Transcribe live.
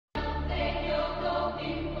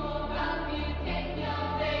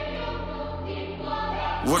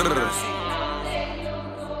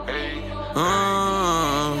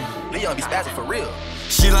Leon be spazzing for real.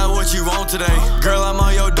 She like what you want today. Girl, I'm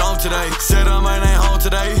on your dome today. Said I ain't home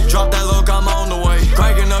today. Drop that look, I'm on the way.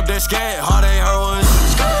 Cranking up that scat, hard they heard was.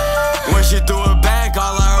 When she threw it back,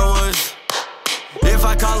 all I heard was. If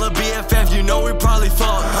I call her BFF, you know we probably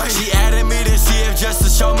fuck. She added me to CF just to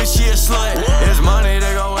show me she a slut. It's money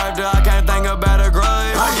they go after, I can't think about a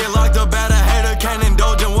grudge. I get locked up at a hater, can't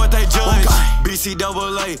indulge in what they judge.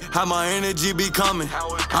 BCAA, how my energy be coming.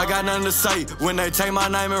 I got nothing to say when they take my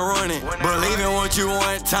name and run it. Believe in what you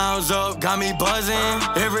want, time's up, got me buzzing.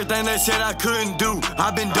 Everything they said I couldn't do,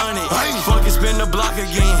 I've been done it. Fucking spin the block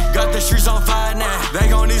again, got the streets on fire now. They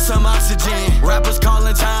gon' need some oxygen, rappers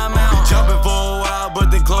calling time out. Jumping for a while, but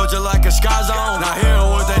then closure like a sky zone. Not hearing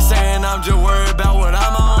what they saying, I'm just worried about what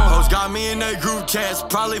I'm on. Hoes got me in their group chats,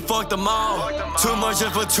 probably fucked them all. Too much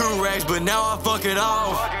just for 2 racks, but now I fuck it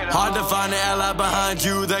off. Hard to find the ally behind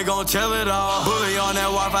you, they gon' tell it all. Bully on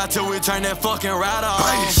that Wi-Fi till we turn that fucking route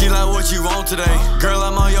off. She like what you want today. Girl,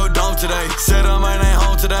 I'm on your dome today. Said I ain't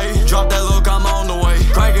home today. Drop that look, I'm on the way.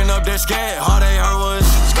 Cranking up that scat, hard they heard was.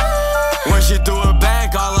 When she threw it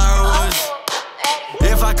back, all I heard was.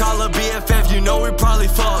 If I call her BFF, you know we probably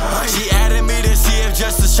fuck. She added me to CF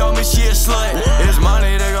just to show me she a slut. It's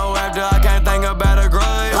money they go after, I can't think about a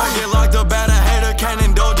grudge. I get locked up at a hater, can't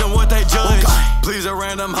indulge in what they judge. Please a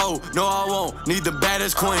random hoe, no I won't, need the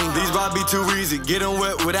baddest queen. These vibes be too easy, get them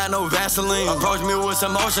wet without no Vaseline. Approach me with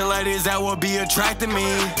some motion, ladies, that would be attracting me.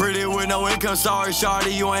 Pretty with no income, sorry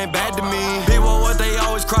shawty, you ain't bad to me. People what they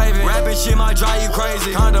always craving, rapping shit might drive you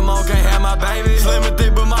crazy. Condom on, can't have my baby, slim and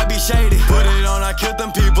thick but might be shady. Put it on, I killed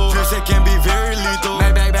them people, trips that can be very lethal.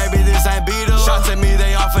 Baby, this ain't Beetle, shots at me,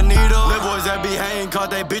 they off a needle. Little boys that be hating, caught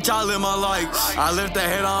that bitch, I live my likes. I lift that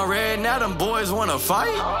head on red, now them boys wanna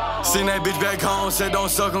fight. Seen that bitch back home, said don't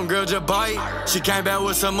suck 'em, girl, just bite. She came back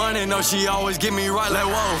with some money, no, she always get me right, like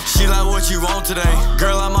whoa. She like what you want today.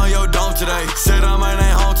 Girl, I'm on your dome today. Said I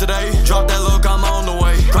ain't home today. Drop that look, I'm on the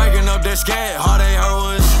way. Cranking up that scat, hard they heard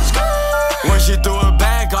was. When she threw